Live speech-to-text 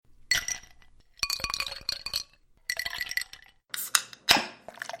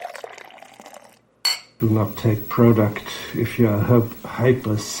Do not take product if you are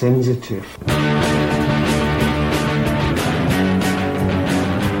hypersensitive.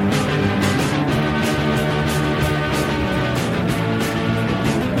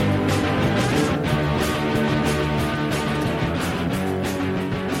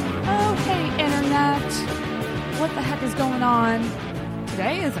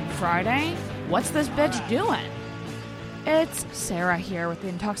 Today isn't Friday. What's this bitch doing? It's Sarah here with the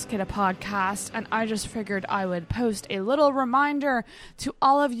Intoxicated Podcast, and I just figured I would post a little reminder to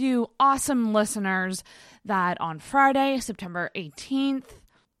all of you awesome listeners that on Friday, September 18th,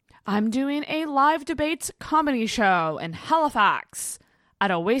 I'm doing a live debates comedy show in Halifax at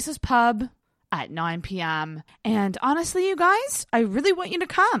Oasis Pub at 9 p.m. And honestly, you guys, I really want you to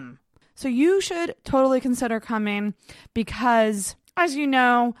come. So you should totally consider coming because, as you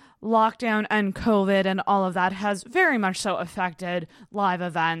know, lockdown and COVID and all of that has very much so affected live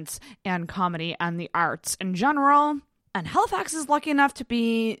events and comedy and the arts in general. And Halifax is lucky enough to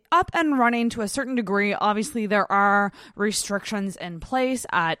be up and running to a certain degree. Obviously, there are restrictions in place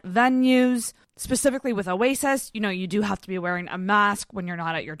at venues. Specifically with Oasis, you do have to be wearing a mask when you're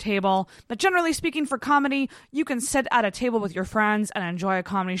not at your table. But generally speaking, for comedy, you can sit at a table with your friends and enjoy a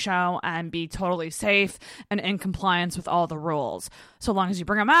comedy show and be totally safe and in compliance with all the rules. So long as you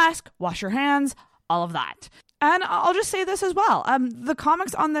bring a mask, wash your hands, all of that. And I'll just say this as well. The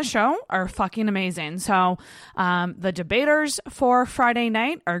comics on this show are fucking amazing. So the debaters for Friday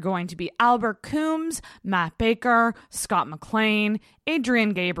night are going to be Albert Coombs, Matt Baker, Scott McLean,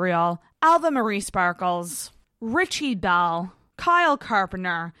 Adrian Gabriel, Alva Marie Sparkles, Richie Bell, Kyle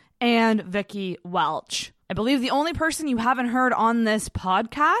Carpenter, and Vicky Welch. I believe the only person you haven't heard on this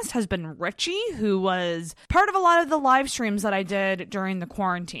podcast has been Richie, who was part of a lot of the live streams that I did during the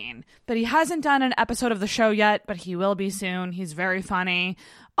quarantine. But he hasn't done an episode of the show yet, but he will be soon. He's very funny.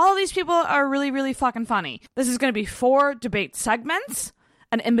 All these people are really, really fucking funny. This is going to be 4 debate segments.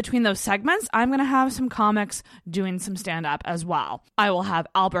 And in between those segments, I'm going to have some comics doing some stand-up as well. I will have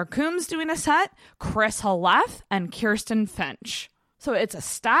Albert Coombs doing a set, Chris Halef, and Kirsten Finch. So it's a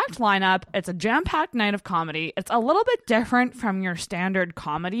stacked lineup. It's a jam-packed night of comedy. It's a little bit different from your standard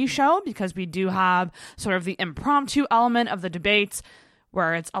comedy show because we do have sort of the impromptu element of the debates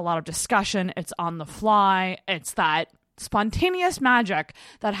where it's a lot of discussion. It's on the fly. It's that spontaneous magic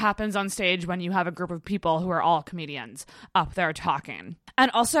that happens on stage when you have a group of people who are all comedians up there talking. And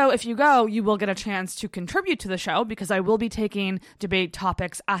also, if you go, you will get a chance to contribute to the show because I will be taking debate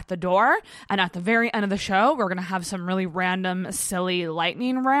topics at the door. And at the very end of the show, we're going to have some really random, silly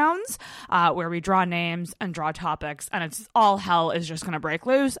lightning rounds where we draw names and draw topics. And it's all hell is just going to break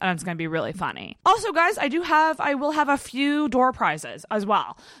loose and it's going to be really funny. Also, guys, I will have a few door prizes as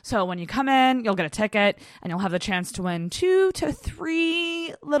well. So when you come in, you'll get a ticket and you'll have the chance to win 2 to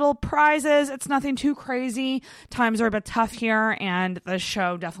 3 little prizes. It's nothing too crazy. Times are a bit tough here, and the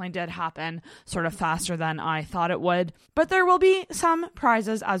show definitely did happen sort of faster than I thought it would. But there will be some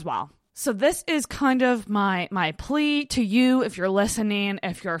prizes as well. So this is kind of my plea to you if you're listening,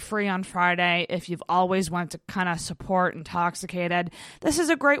 if you're free on Friday, if you've always wanted to kind of support Intoxicated, this is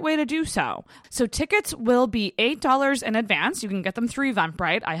a great way to do so. So tickets will be $8 in advance. You can get them through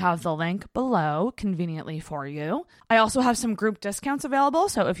Eventbrite. I have the link below conveniently for you. I also have some group discounts available.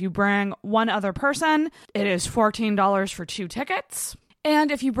 So if you bring one other person, it is $14 for 2 tickets.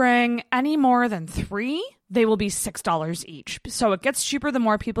 And if you bring any more than 3, they will be $6 each. So it gets cheaper the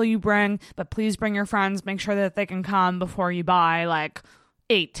more people you bring, but please bring your friends. Make sure that they can come before you buy like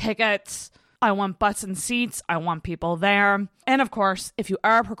 8 tickets. I want butts and seats. I want people there. And of course, if you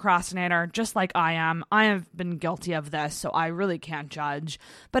are a procrastinator, just like I have been guilty of this, so I really can't judge.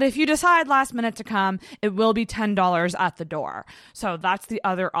 But if you decide last minute to come, it will be $10 at the door. So that's the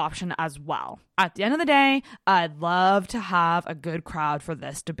other option as well. At the end of the day, I'd love to have a good crowd for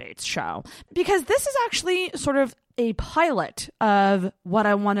this debates show because this is actually sort of a pilot of what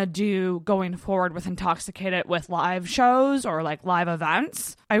I want to do going forward with Intoxicated with live shows or like live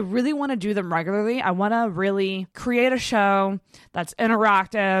events. I really want to do them regularly. I want to really create a show that's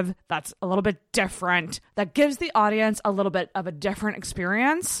interactive, that's a little bit different, that gives the audience a little bit of a different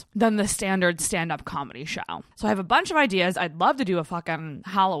experience than the standard stand-up comedy show. So I have a bunch of ideas. I'd love to do a fucking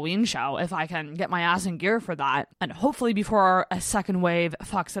Halloween show if I can get my ass in gear for that. And hopefully before a second wave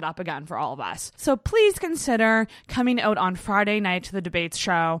fucks it up again for all of us. So please consider coming out on Friday night to the debates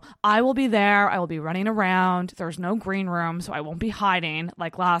show. I will be there. I will be running around. There's no green room, so I won't be hiding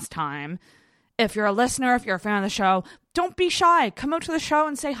like last time. If you're a listener, if you're a fan of the show, don't be shy. Come out to the show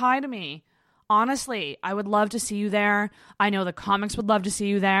and say hi to me. honestly, I would love to see you there. I know the comics would love to see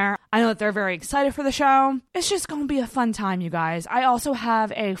you there. I know that they're very excited for the show. It's just going to be a fun time, you guys. I also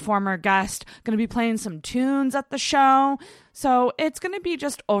have a former guest going to be playing some tunes at the show. So it's going to be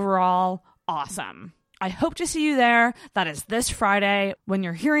just overall awesome. I hope to see you there. That is this Friday. When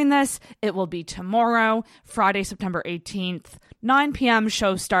you're hearing this, it will be tomorrow, Friday, September 18th, 9 p.m.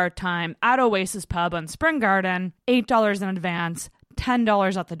 show start time at Oasis Pub on Spring Garden, $8 in advance,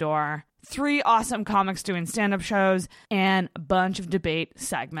 $10 at the door. 3 awesome comics doing stand-up shows and a bunch of debate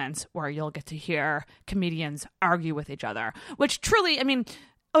segments where you'll get to hear comedians argue with each other, which truly, I mean,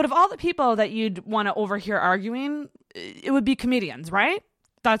 out of all the people that you'd want to overhear arguing, it would be comedians, right?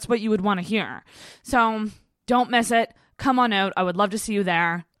 That's what you would want to hear. So don't miss it. Come on out. I would love to see you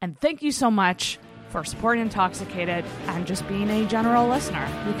there. And thank you so much for supporting Intoxicated and just being a general listener,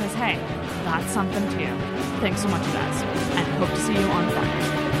 because, hey, that's something too. Thanks so much, you guys, and hope to see you on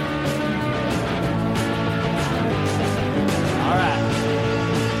Friday.